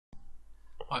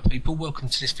Hi people, welcome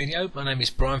to this video. My name is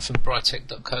Brian from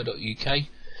britech.co.uk,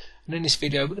 and in this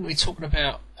video we're going to be talking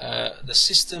about the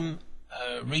system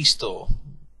restore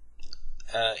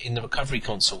in the recovery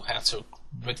console, how to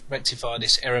rectify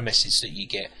this error message that you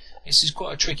get. This is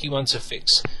quite a tricky one to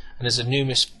fix, and there's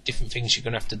numerous different things you're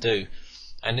going to have to do,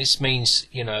 and this means,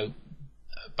 you know,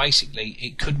 basically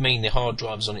it could mean the hard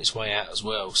drive's on its way out as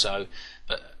well. So,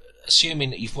 but assuming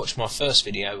that you've watched my first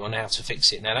video on how to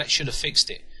fix it, now that should have fixed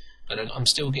it. But I'm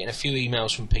still getting a few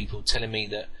emails from people telling me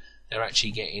that they're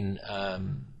actually getting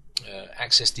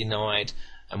access denied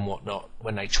and whatnot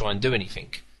when they try and do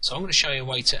anything. So I'm going to show you a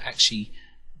way to actually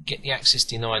get the access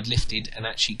denied lifted and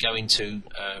actually go into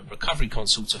recovery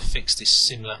console to fix this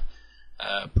similar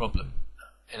problem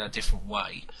in a different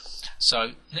way.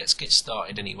 So let's get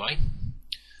started anyway.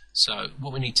 So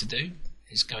what we need to do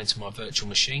is go into my virtual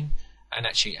machine and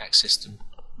actually access the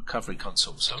recovery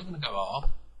console. So I'm going to go R.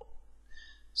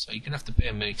 So you're going to have to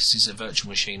bear with me because this is a virtual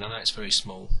machine. I know it's very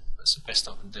small. That's the best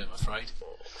I can do, I'm afraid.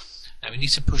 Now we need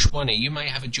to push one here. You may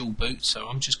have a dual boot, so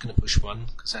I'm just going to push one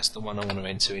because that's the one I want to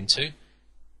enter into.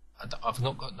 I've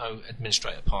not got no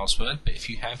administrator password, but if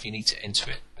you have, you need to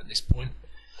enter it at this point.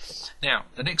 Now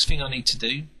the next thing I need to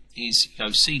do is go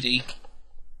CD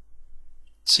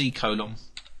C:/ and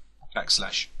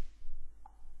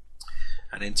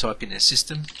then type in their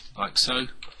system like so,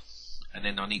 and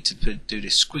then I need to do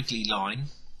this squiggly line,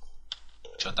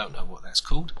 which I don't know what that's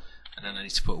called, and then I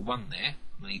need to put a 1 there,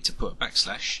 I need to put a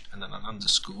backslash and then an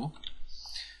underscore,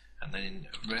 and then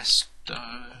resto,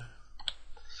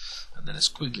 and then a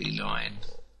squiggly line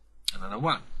and then a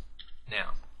 1.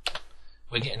 Now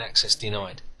we're getting access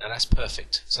denied. Now that's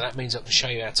perfect. So that means I can show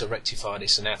you how to rectify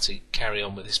this and how to carry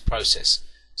on with this process.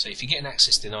 So if you're getting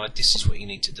access denied, this is what you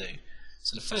need to do.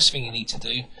 So the first thing you need to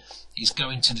do is go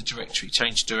into the directory,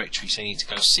 change directory. So you need to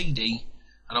go CD,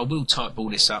 and I will type all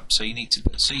this up. So you need to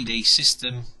put CD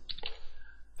system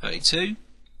 32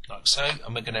 like so,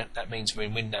 and we're gonna. That means we're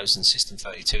in Windows and System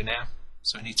 32 now.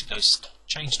 So we need to go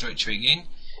change directory again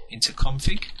into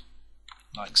config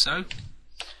like so,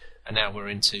 and now we're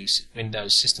into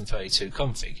Windows System 32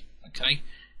 config. Okay.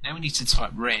 Now we need to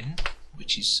type ren,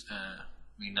 which is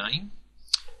rename,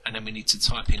 and then we need to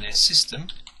type in their system,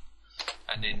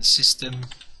 and then system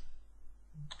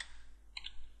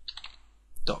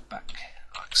 .back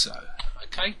like so.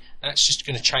 Okay, that's just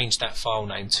going to change that file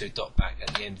name to .back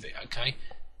at the end of it. Okay,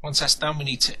 once that's done, we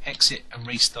need to exit and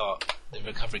restart the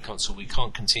recovery console. We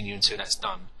can't continue until that's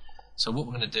done. So what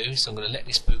we're going to do is I'm going to let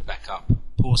this boot back up,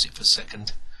 pause it for a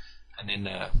second, and then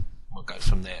we'll go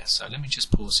from there. So let me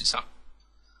just pause this up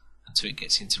until it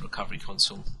gets into recovery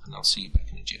console, and I'll see you back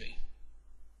in a jiffy.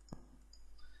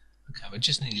 Okay, we're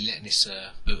just nearly letting this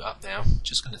boot up now.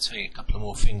 Just going to tell you a couple of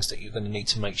more things that you're going to need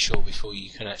to make sure before you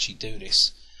can actually do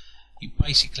this. You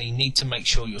basically need to make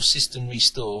sure your system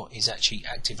restore is actually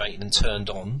activated and turned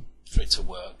on for it to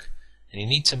work, and you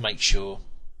need to make sure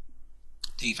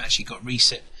that you've actually got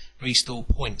restore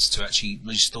points to actually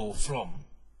restore from.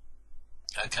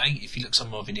 Okay, if you look at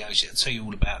some of my videos, it'll tell you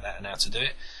all about that and how to do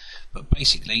it. But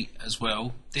basically, as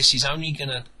well, this is only going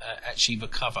to actually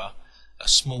recover a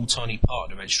small tiny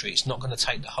part of the registry. It's not going to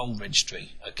take the whole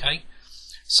registry. Okay,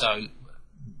 so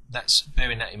that's,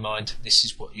 bearing that in mind, this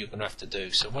is what you're going to have to do.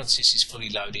 So once this is fully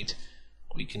loaded,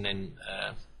 we can then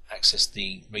access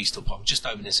the restore point. Just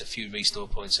open this, a few restore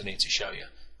points I need to show you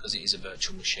because it is a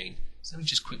virtual machine. So let me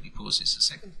just quickly pause this a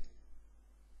second.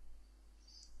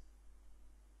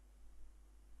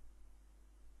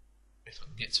 If I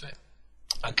can get to it.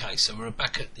 Okay, so we're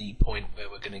back at the point where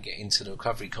we're going to get into the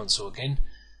recovery console again.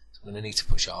 I'm going to need to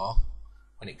push R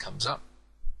when it comes up.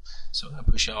 So I'm going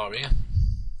to push R here.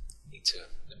 Let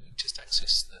me just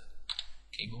access the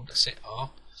keyboard. That's it, R.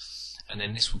 And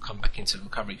then this will come back into the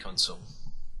recovery console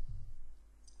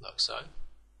like so.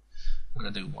 I'm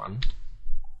going to do 1,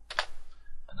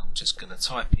 and I'm just going to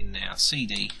type in now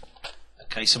CD.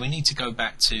 Okay, so we need to go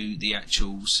back to the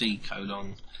actual C://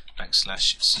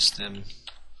 system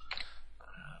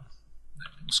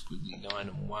squiggly line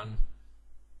and 1.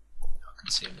 I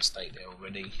can see a mistake there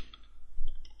already.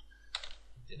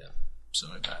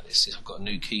 Sorry about this. I've got a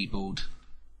new keyboard,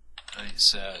 and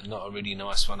it's not a really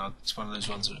nice one. It's one of those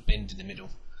ones with a bend in the middle,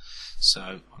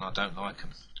 and I don't like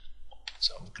them.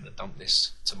 So I'm going to dump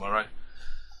this tomorrow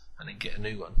and then get a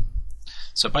new one.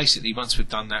 So basically, once we've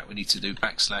done that, we need to do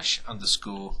backslash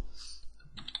underscore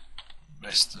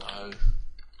resto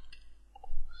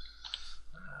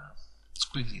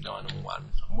squiggly line and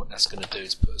 1, and what that's going to do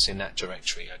is put us in that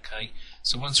directory. Okay,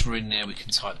 so once we're in there, we can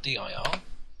type dir,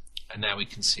 and now we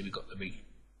can see we've got the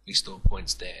restore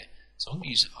points there. So I'm going to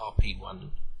use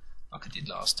RP1 like I did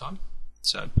last time.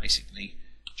 So basically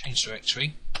change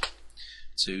directory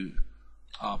to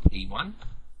RP1.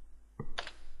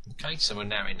 Okay, so we're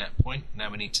now in that point. Now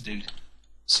we need to do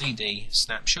CD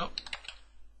snapshot,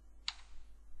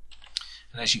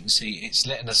 and as you can see, it's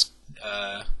letting us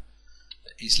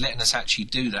actually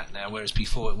do that now, whereas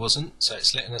before it wasn't. So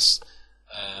it's letting us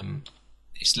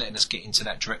get into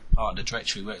that direct part of the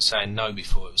directory where it's saying no.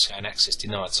 Before it was saying access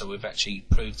denied. So we've actually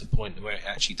proved the point where it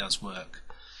actually does work.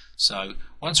 So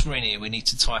once we're in here, we need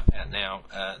to type out now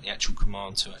the actual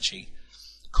command to actually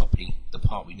copy the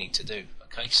part we need to do.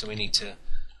 Okay, so we need to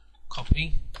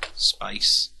copy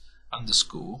space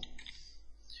underscore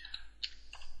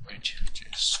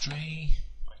registry,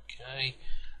 okay,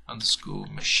 underscore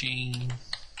machine.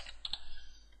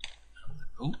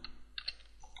 Oh,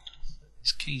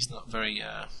 this key's not very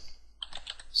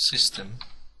system,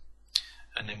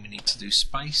 and then we need to do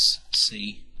space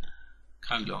C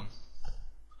colon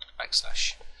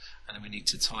backslash, and then we need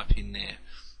to type in there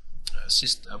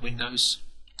Windows,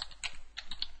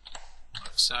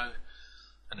 like so,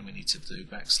 and then we need to do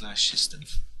backslash system.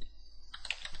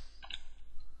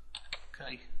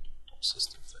 Okay,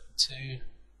 system 32.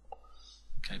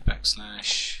 Okay,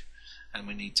 backslash, and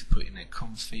we need to put in there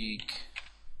config.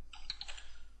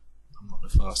 I'm not the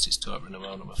fastest typer in the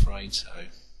world, I'm afraid, so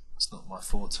it's not my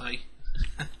forte.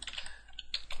 And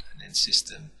then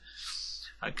system.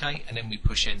 Okay, and then we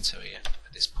push enter here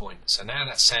at this point. So now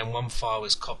that's saying one file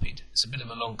is copied. It's a bit of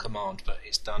a long command, but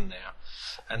it's done now.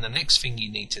 And the next thing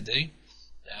you need to do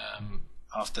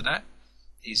after that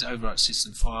is overwrite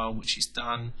system file, which is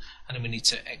done, and then we need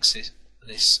to exit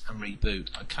this and reboot.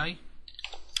 Okay,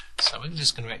 so we're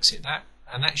just going to exit that,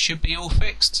 and that should be all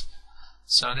fixed.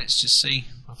 So let's just see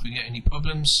if we get any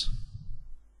problems.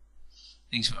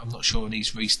 I'm not sure of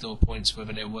these restore points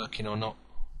whether they're working or not,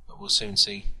 but we'll soon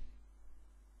see.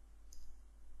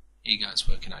 Here you go, it's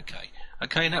working okay.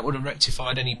 Okay, and that would have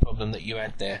rectified any problem that you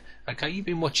had there. Okay, you've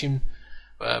been watching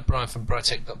Brian from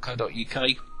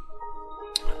britech.co.uk.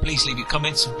 Please leave your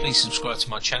comments and please subscribe to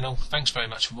my channel. Thanks very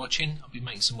much for watching. I'll be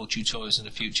making some more tutorials in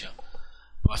the future.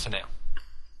 Bye for now.